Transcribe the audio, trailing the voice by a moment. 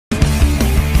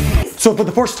So for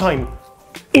the first time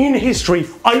in history,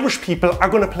 Irish people are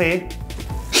going to play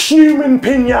human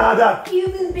piñata.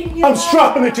 Human piñata. I'm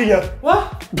strapping it to you.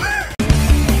 What?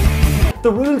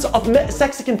 The rules of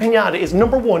Mexican piñata is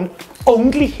number 1,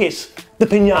 only hit the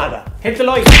piñata. Hit the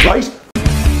light. Right?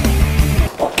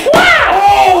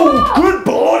 Oh, good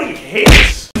bloody hit.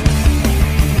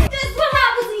 That's what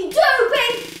happens when you don't obey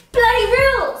bloody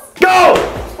rules. Go!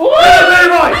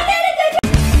 Right.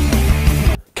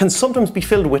 Can sometimes be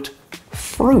filled with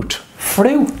fruit.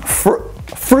 Fruit.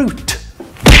 Fruit.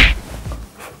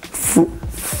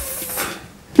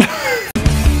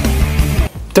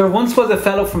 There once was a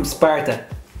fellow from Sparta,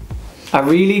 a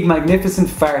really magnificent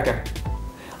farter.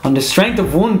 On the strength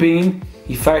of one being,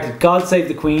 he farted God Save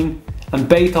the Queen and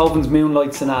Beethoven's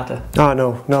Moonlight Sonata. Oh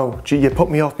no, gee, you put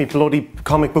me off me bloody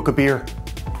comic book of beer.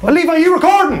 Well, Levi, you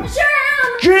recording? Sure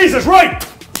am. Jesus, right!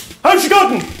 How's she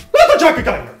gotten? Look at Jackie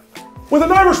Ganger! With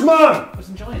an Irish man I was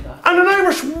enjoying that. and an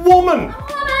Irish woman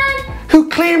who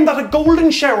claimed that a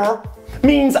golden shower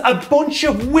means a bunch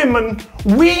of women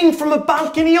weighing from a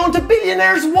balcony onto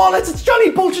billionaires' wallets. It's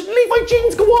Johnny Bullshit. Levi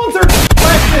Jeans, go on, sir.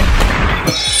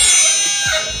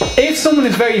 If someone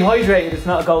is very hydrated, it's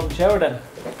not a golden shower then.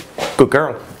 Good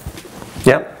girl.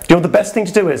 Yeah. You know the best thing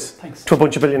to do is Thanks. to a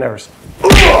bunch of billionaires.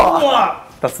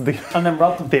 That's the. And then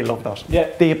rob them. They love that.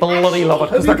 Yeah. They bloody love it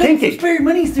because they're kinky. Spare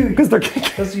money, sir. Because they're kinky.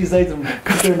 That's what you say to them.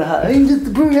 They're in the hat. I'm just a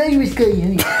poor Irish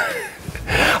guy.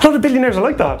 A lot of billionaires are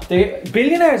like that. The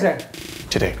billionaires are.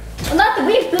 Today. Well, not that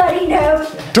we bloody know.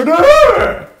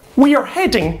 Today! We are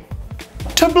heading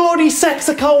to bloody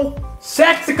Sexico.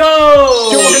 Sexico! You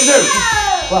know what we're gonna do?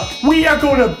 What? We are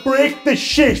going to break the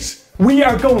shit. We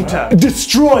are going to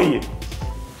destroy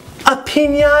a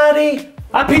piñata.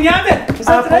 A piñata! Is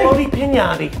A that today? bloody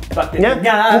piñata. Yeah?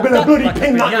 Piñata. We're going to bloody Like a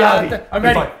pin that piñata. yachty. I'm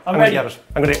ready. Fine. I'm gonna ready. get it.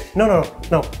 I'm going to.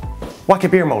 No. Whack a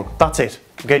beer mold. That's it.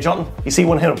 Okay, Jonathan? You see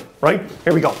one hit him, right?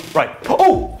 Here we go. Right.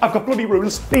 Oh! I've got bloody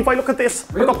rules. Levi, look at this.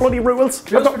 I've got bloody rules.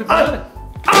 Rules I've for the got,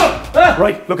 piñata.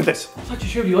 Right, look at this. I thought you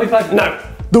showed the iPad. Now,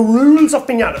 the rules of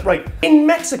piñata, right? In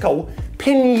Mexico,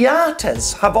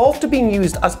 piñatas have often been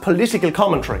used as political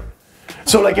commentary.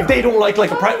 So, like, if they don't like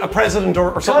a president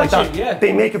or something Gotcha, like that, yeah.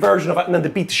 they make a version of it and then they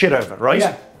beat the shit out of it, right?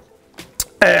 Yeah.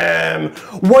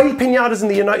 While piñatas in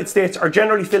the United States are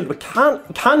generally filled with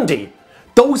candy,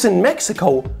 those in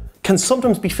Mexico can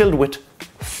sometimes be filled with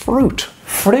fruit.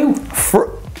 Fruit.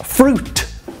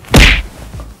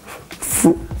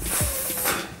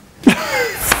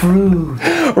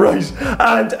 Right,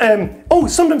 and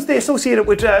sometimes they associate it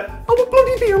with a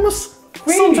bloody beermas.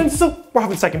 Really? Sometimes, so we're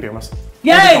having second beermas.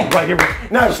 Yay! Right, here we go.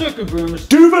 Now, Second beermas.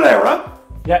 Duvalera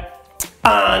Yeah.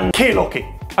 and K-Lucky.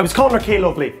 I was calling her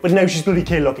K-Lovely, but now she's bloody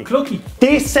K-Lucky. Clucky.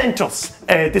 They sent us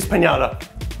this piñata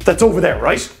that's over there,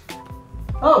 right?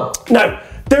 Oh. Now,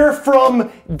 they're from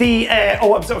the, I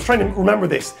was trying to remember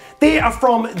this. They are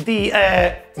from the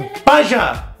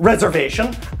Baja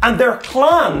Reservation, and their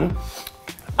clan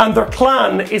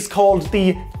is called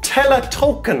the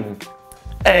Teletocan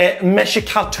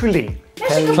Mexicatuli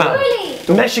clan.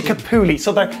 Mexicapuli.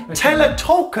 So they're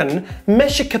Teletocan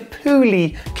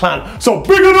Mexicapuli clan. So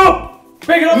big it up!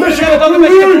 Big it up,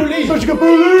 Mexicapuli!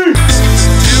 Mexicapuli!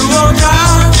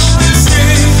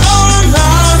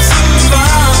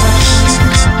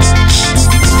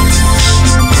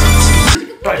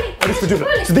 Right, I just do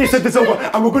it. So they sent this over,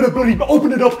 and we're going to bloody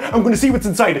open it up. I'm going to see what's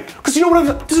inside it. Because you know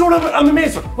what I'm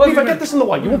amazed with. What Levi, get this in the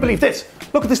wine. You won't believe this.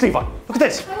 Look at this, Levi. Look at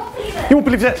this. I won't believe it. You won't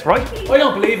believe this, right? I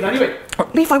don't believe it anyway.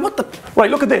 Levi, what the? Right,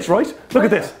 look at this, right? Look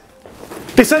at this.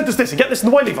 They sent us this. You get this in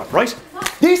the wine, Levi, right?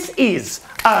 This is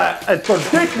a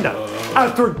traditional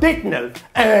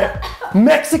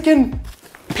Mexican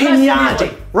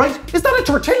piñata, right? Is that a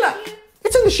tortilla?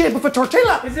 It's in the shape of a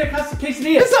tortilla. Is it a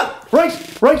quesadilla? Is that?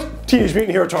 Right. Teenage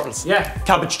Mutant Hero Turtles. Yeah.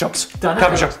 Cabbage chunks. Done it.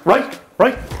 Cabbage chunks. Right.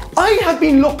 I have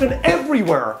been looking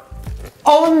everywhere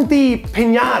on the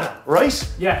piñata, right?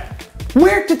 Yeah.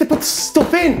 Where did they put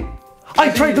stuff in?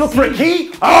 I tried to look for a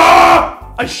key.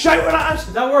 I shouted at it.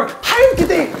 Did that work? How did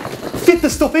they fit the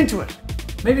stuff into it?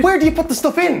 Maybe. Where do you put the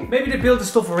stuff in? Maybe they build the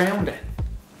stuff around it.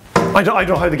 I don't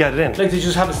know how they get it in. Like they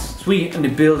just have a suite and they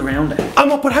build around it.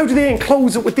 But how do they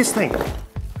enclose it with this thing? I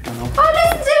don't know. Oh,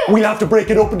 listen to it. We'll have to break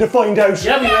it open to find out.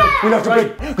 Yeah, we will. We'll have to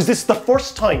break, because this is the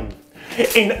first time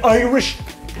in Irish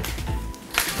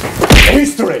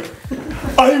history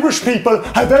Irish people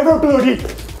have ever bloody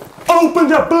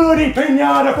opened a bloody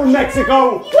piñata from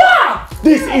Mexico. Yeah.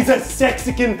 This is a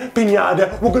Sexican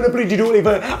piñata. We're gonna bloody do it,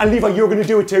 Levi, and Levi, you're gonna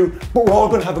do it too, but we're all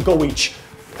gonna have a go each.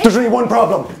 There's only one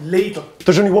problem. Lethal.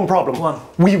 There's only one problem. One.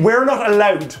 We were not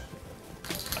allowed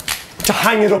to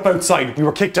hang it up outside. We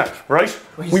were kicked out, right?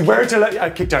 We weren't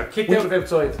allowed, kicked out. Kicked out of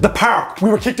outside. The park. We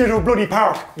were kicked out of a bloody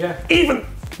park. Yeah. Even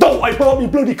though I brought me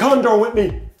bloody condor with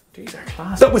me. These are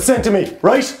class. That was sent to me,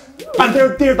 right? And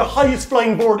they're the highest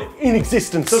flying bird in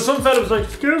existence. So some fella was like,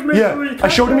 excuse me. Yeah, I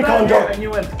showed him my condor. And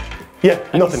you went. Yeah,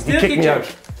 nothing. He kicked me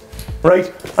out.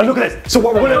 Right? And look at this. So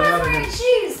what we're gonna.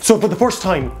 So for the first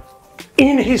time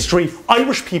in history,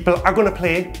 Irish people are gonna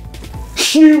play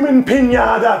human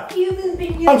piñata. Human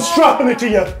piñata. I'm strapping it to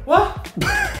you. What?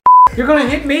 You're gonna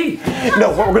hit me. No,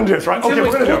 what we're gonna do is right. Okay,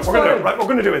 we're gonna do it. We're gonna do it. Right, we're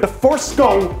gonna do it. The first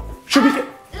go should be.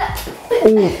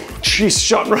 Oh, jeez,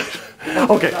 shot right.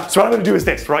 Okay, so what I'm gonna do is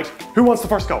this, right? Who wants the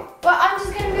first go? Well, I'm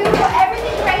just gonna move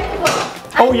everything breakable.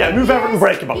 Oh yeah, move everything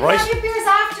breakable, right? You can have your beers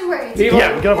afterwards.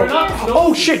 Yeah, we can have our.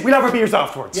 Oh shit, we'll have our beers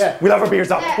afterwards. Yeah. We'll have our beers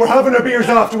afterwards. Yeah. We're having our beers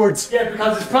afterwards. Yeah,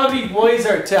 because it's probably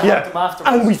wiser to have them afterwards.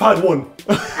 And we've had one.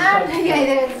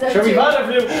 Okay, there's Sure, we've had a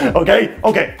few. Okay,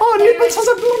 okay. Oh, Nipples has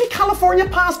a bloody California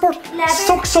passport.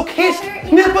 Leather, Suck, hit.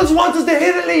 leather, Nipples wants us to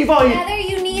hit it, Levi. Heather,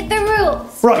 you need the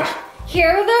rules. Right. Here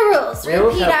are the rules.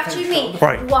 Rules Repeat have after me.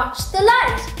 Right. Watch the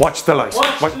light. Watch the light.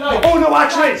 Watch the light. Oh no,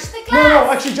 actually. Watch the No,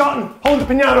 glass. actually, John, hold the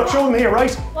piñata up, show them here,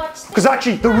 right? Watch the Because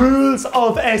actually, the rules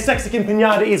of Sexican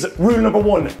piñata is rule number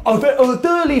 1.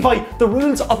 Levi, the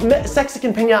rules of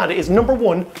Sexican piñata is number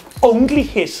 1, only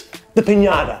hit the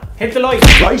piñata. Hit the light.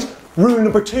 Right? Rule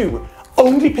number 2,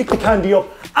 only pick the candy up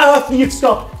after you've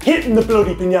stopped hitting the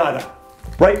bloody piñata.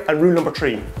 Right? And rule number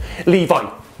 3, Levi,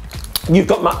 you've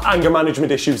got anger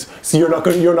management issues, so you're not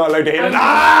allowed to hit it.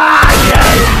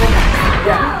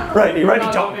 Yeah. Right, are you ready,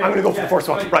 John? I'm gonna go for the first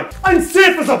one. Right. I'm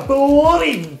safe as a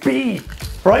bloody bee.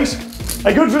 Right? Are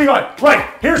you good for Levi? Right,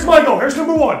 here's my go. Here's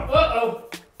number 1. Uh-oh.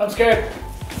 I'm scared.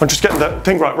 I'm just getting the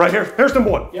thing right. Right here. Here's number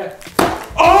 1. Yeah.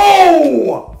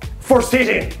 Oh! First hit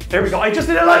in. There we go. I just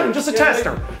did a line, just a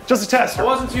tester. Just a tester. I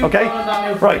wasn't too okay? good on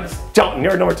that move. Right, John,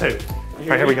 you're number 2.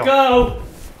 Right, here we go. Go.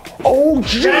 Oh,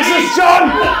 Jesus, John!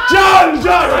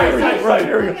 Right,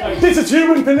 here we go. This is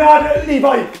human piñata,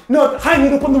 Levi. No, hang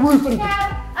it up on the roof and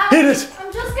hit it.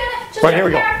 I'm just gonna. Right, here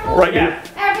we go. Careful. Right, Yeah.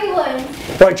 Everyone.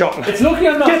 Right, John. It's lucky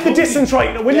I'm not. Get the distance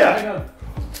right, will Yeah, I ya? know.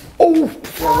 Oh,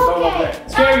 Okay.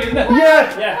 Scary, isn't it?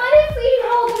 yeah. Yeah. What if we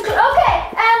hold them? Okay.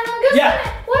 I'm just Yeah.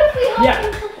 gonna. What if we hold Yeah.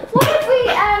 them? What if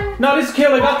we No, this is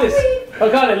cool. I got this. I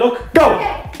got it. Look. Go,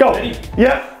 Okay. go. Ready?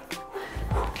 Yeah.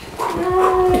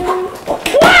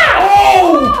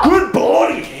 Oh, good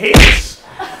bloody hit.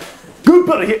 Good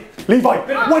bloody hit. Levi,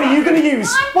 what are you going to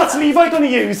use? What's Levi going to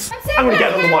use? I'm going to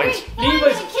get on the mic. I'm gonna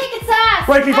Levi's- kick its ass.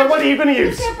 Right, Levi, what are you going to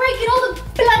use? You're breaking all the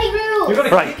bloody rules. You're gonna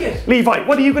Right, kick it. Levi,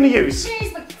 what are you going to use?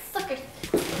 Serious, but sucker.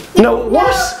 No,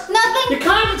 what? You Nothing.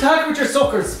 can't attack with your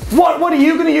suckers. What are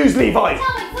you going to use, Levi?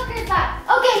 Tell me, sucker is that.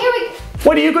 Okay, here we go.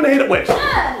 What are you going to hit it with?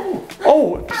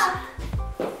 Oh,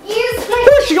 Use play.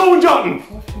 where's she going, John?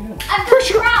 I've got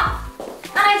a prop.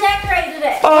 And I decorated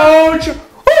it. Oh,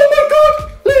 oh my God,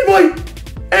 Levi!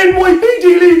 NYPD,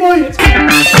 Levi!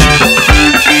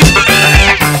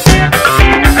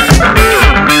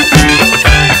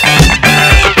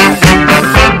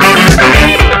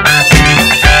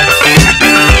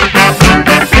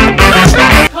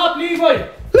 Top Levi.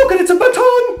 Look, it's a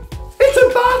baton! It's a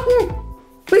baton!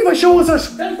 Levi shows us.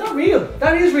 That's not real.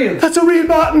 That is real. That's a real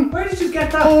baton. Where did you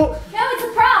get that? Oh, No, it's a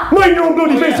prop. mind your own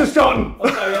bloody Oh, yeah. business, John.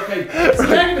 Okay. It's a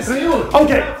game of steel.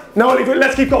 Okay, now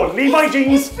let's keep going. Levi It's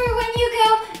jeans. for when you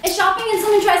go shopping and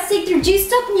someone tries to take their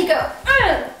juice up and you go,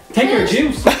 Take your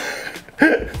juice.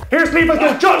 Here's Levi's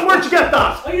go. John, where'd you get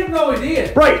that? I have no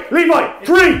idea. Right, Levi,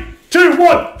 3, 2,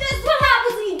 1, This is what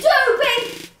happens when you don't obey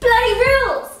bloody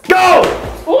rules. go!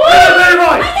 Hit it,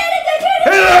 Levi! I did it.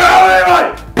 Hit it, Levi!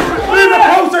 Move it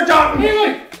closer, John! Levi.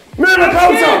 Move it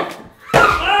closer!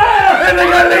 Hit it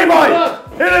again, Levi!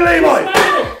 Hit it, Levi!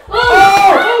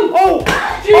 Oh!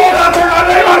 That's her!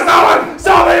 Levi,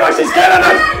 stop, Levi! She's killing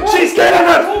it! She's killing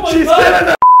it! She's killing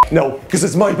it! No, because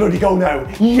it's my bloody go now.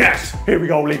 Yes! Here we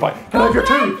go, Levi. Can I have your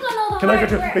two? Can I have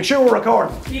your two? Make sure we're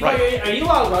recording. Levi, Right. are you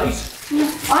alright?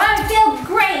 I feel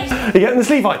great. You getting this,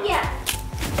 Levi? Yeah.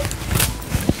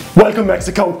 Welcome,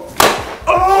 Mexico.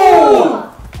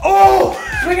 Oh! Oh!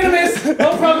 Swing and a miss.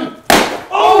 No problem.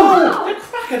 Oh! The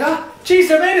crack of that. Jeez,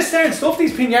 they're made of stern stuff,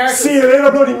 these piñatas. See you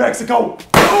later, bloody Mexico.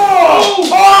 Oh!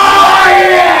 Oh!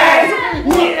 Yes!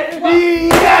 Yes!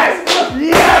 Yes!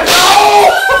 Yes! Oh!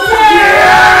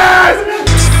 Yes!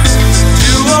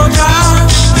 You won't die,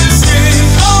 stay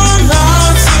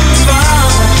alive,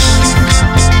 survive.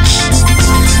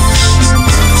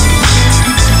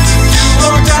 You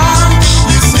won't die,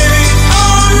 stay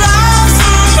alive,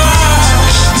 survive.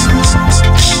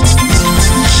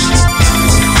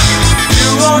 You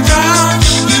won't die,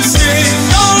 stay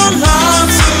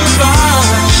alive, survive.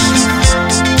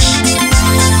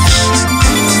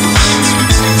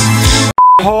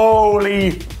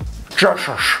 Holy Jesus.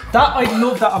 That, I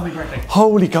love that on my birthday.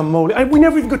 Holy gamoly. We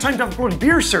never even got time to have a bloody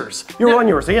beer, sirs. You're on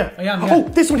yours, yeah? I am, yeah. Oh,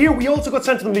 this one here, we also got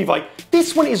sent to them, Levi.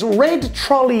 This one is Red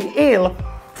Trolley Ale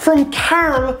from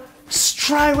Carl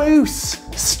Strauss.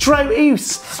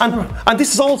 And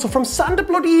this is also from Santa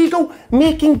Bloody Ego,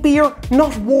 making beer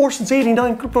not worse since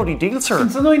 89. Good bloody deal, sir.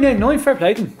 Since 1999, fair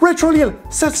play to them. Red Trolley Ale,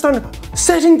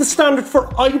 setting the standard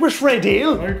for Irish Red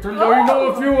Ale. I know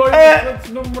a few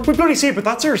Irish We bloody see about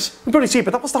that, sirs. We bloody see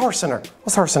about that. What's the horse in her?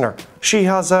 What's the horse in her? She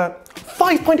has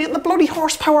 5.8 in the bloody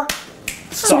horsepower.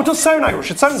 So it does sound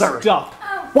Irish. It sounds Irish. Stop.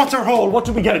 What's our haul? What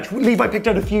did we get? Levi picked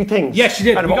out a few things. Yes, she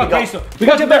did. And We what got great stuff. We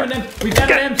What's got in there? M&M's. We got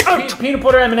Get M&M's. out. Peanut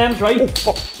butter M&M's, right? Oh,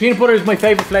 fuck. Peanut butter is my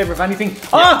favourite flavour of anything.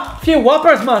 Ah, a few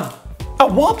Whoppers, man. A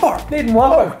Whopper. Didn't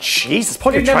Whopper. Oh, Jesus.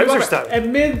 Pull your trousers down.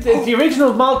 The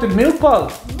original malted milk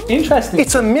balls. Interesting.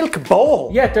 It's a milk ball.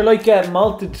 Yeah, they're like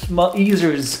malted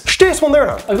easers. This one there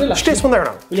now. I will This one there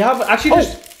now. Will you have actually?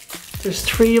 There's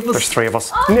three of us. There's three of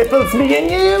us. Nipples, me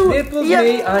and you. Nipples, me and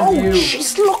you. Oh,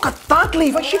 jeez, look at that,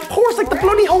 Levi. She pours like the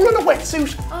bloody hole in a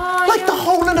wetsuit. Like the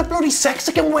hole in a bloody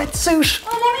Sexican wetsuit.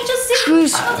 Oh, let me just sip.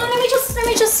 Jeez. Hold on, let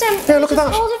me just sip. Yeah, look at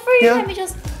that. Hold it for you. Yeah. Let me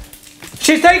just.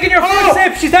 She's taking your first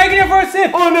sip. She's taking your first sip.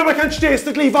 Oh, no, I can't taste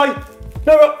it, Levi.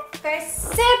 No. First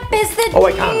sip is the Oh,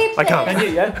 I can. Can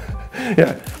you? Yeah.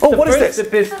 Yeah. Oh, what is this?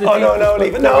 Sip is the Oh, no,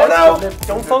 deep. Levi. No.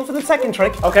 Don't fall for the second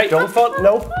trick. Okay. Don't fall.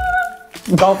 No.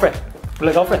 Go for it. Will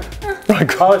I go for it?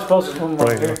 Right, Oh, I suppose there's one more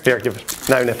Right, here. here, give it.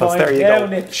 Now, Nipples, Fine, there you now, go.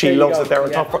 Nipples, She there you loves go. it there on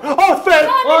Yeah. top. Oh, Phil!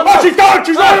 Oh, Oh, she's gone!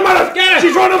 She's running a minute! Get her!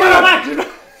 She's running a minute!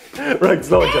 Right,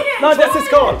 slow it down. No, What's this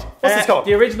called? What's this called?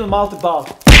 The original malted ball.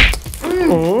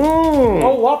 Mm.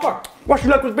 Oh, Whopper. What's she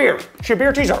like with beer? She a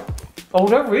beer teaser? Oh,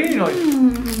 they're really nice.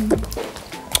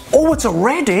 Oh, it's a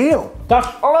red ale. That's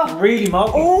really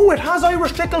malty. Oh, it has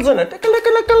Irish tickles in it.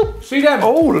 Lickle. See them?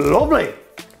 Oh, lovely.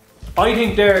 I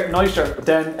think they're nicer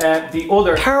than the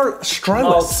other Carl malt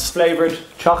Strauss. flavoured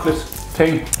chocolate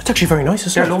thing. It's actually very nice,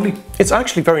 isn't it? They're lovely. It's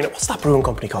actually very nice. What's that brewing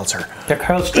company called, sir? They're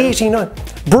Carl Strauss. 89.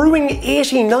 Brewing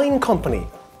 89 Company.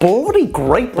 Bloody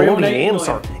great bloody Brewing name, 89.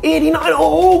 sir. 89.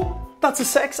 Oh, that's a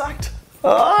sex act.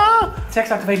 Ah.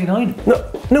 Sex Act of 89.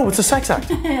 No, it's a sex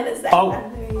act. Oh.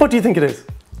 What do you think it is?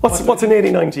 What's an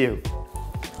 89 to you?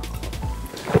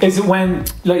 Is it when,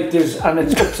 like, there's, and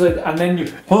it's upside, and then you,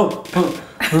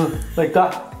 like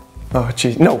that? Oh,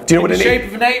 jeez. No, do you know what In the it shape is?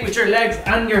 of an 8 with your legs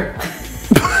and your,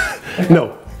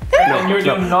 No. and you're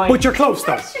doing 9. But you're close,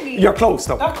 though. You're close,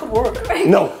 though. That could work.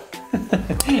 No.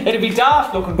 It'd be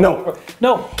daft looking. No.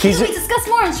 No. Keys. We discuss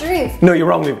more on Sharif. No, you're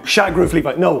wrong, Levi. Shag roof,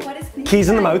 Levi. No. What is the- Keys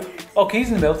in the mouth. Oh, keys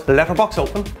in the mouth. Letterbox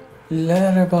open.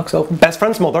 Letterbox open. Best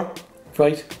friend's mother.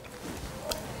 Right.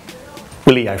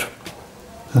 Willie out.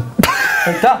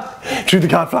 Like that. Through the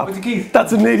cat flap. With the keys.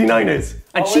 That's what an 89 is.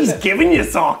 And Oh, is she's it? giving you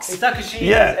socks. Is that because she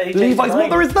Yeah. is age Levi's 89?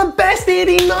 mother is the best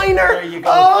 89er. There you go.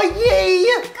 Oh,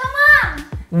 yeah. Come on.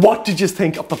 What did you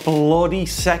think of the bloody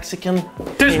Sexican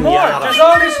There's more. piñata? There's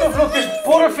all this stuff. Look, there's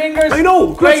Butterfingers. I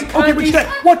know. Great Okay, but panties.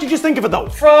 what did you think of it, though?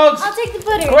 Frogs. I'll take the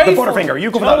butter. Great. The Butterfinger, you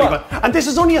go for Do you that, know Levi. And this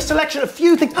is only a selection of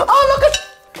few things. Oh, look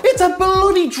at it's a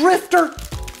bloody drifter.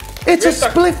 It's Drifter.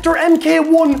 a Splifter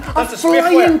MK1, That's a a Swift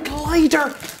flying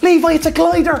glider. Levi, it's a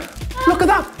glider. Look at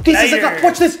that. This is a Glider.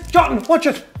 watch this, John. Watch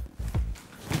it.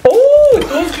 Oh, it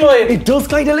does glide. It does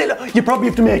glide a little. You probably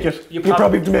have to make it. You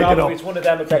probably have to make it up. It's one of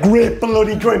them effects. Great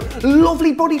bloody grim.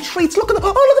 Lovely bloody treats. Look at the. Oh,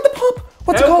 look at the pop.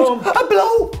 What's it How called? come? A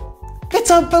blow. It's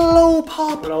a blow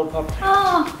pop. Blow pop.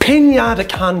 Oh, Piñata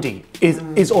candy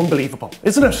is unbelievable,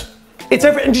 isn't it? It's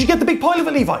every. And did you get the big pile of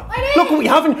it, Levi? I did. Look, we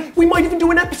haven't. We might even do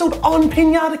an episode on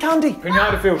piñata candy.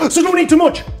 Piñata food. So don't eat too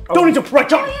much. Don't eat too. Right,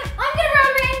 John. yeah, I'm gonna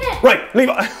run around it. Right,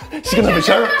 Levi. She's gonna have a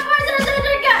shower.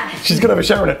 She's gonna have a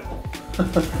shower in it.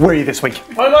 Where are you this week?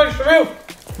 I like to do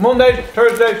Mondays,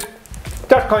 Thursdays,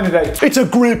 that kind of day. It's a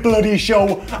great bloody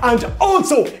show. And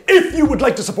also, if you would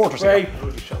like to support us, Great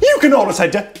bloody show. you can always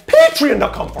head to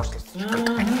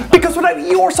patreon.com/. Because without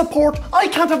your support, I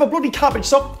can't have a bloody cabbage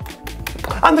sup.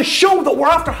 And the show that we're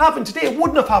after having today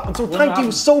wouldn't have happened. So thank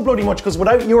you so bloody much, because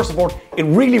without your support, it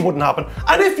really wouldn't happen.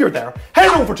 And if you're there, head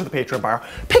over to the Patreon bar,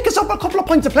 pick us up a couple of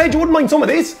pints of pledge. You wouldn't mind some of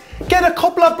these. Get a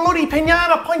couple of bloody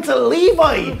piñata pints of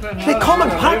Levi. They come in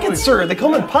packets, sir. They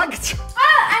come in packets.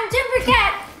 Oh, and don't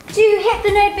forget to hit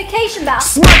the notification bell.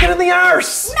 Smack it in the arse.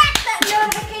 Smack that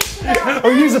notification bell.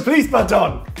 Or use a police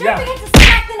baton. Don't forget to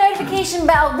smack the notification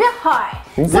bell real hard.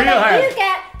 So Real that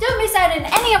hard. don't miss out on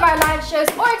any of our live shows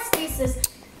or exclusives.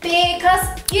 Because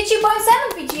YouTube won't send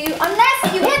them for you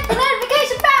unless you hit the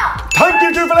notification bell. Thank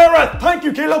you to Valera. Thank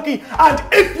you, K-Lucky. And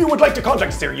if you would like to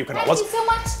contact us here, you can Thank always you so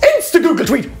much. Insta Google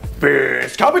tweet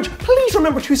FaceCabbage. Please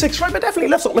remember to subscribe. I definitely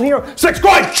left something here.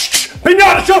 Subscribe!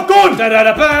 Piñata shotgun!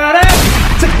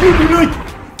 Subscribe, like.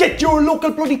 Get your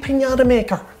local bloody piñata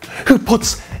maker who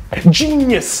puts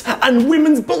genius and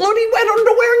women's bloody wet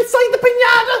underwear inside the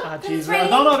piñata. Ah, jeez, I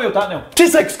don't know about that now. To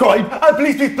subscribe and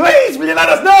please, will you let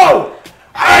us know?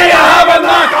 Are you having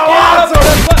that? Go on, sir.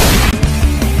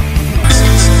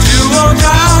 You walk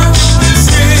out and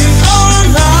sing all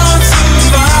loud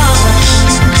survive.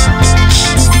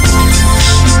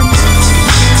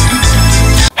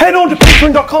 Head on to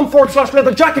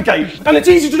patreon.com/leatherjacketguy, and it's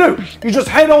easy to do. You just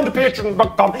head on to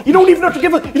patreon.com. You don't even have to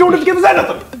give us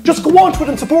anything. Just go on to it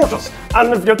and support us.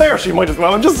 And if you're there, so you might as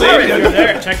well. I'm just saying. If you're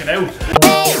there, check it out.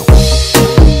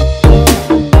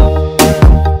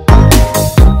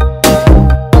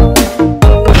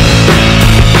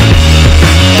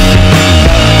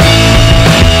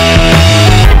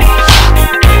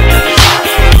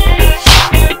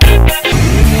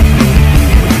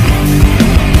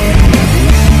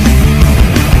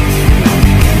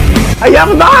 Are you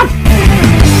having that?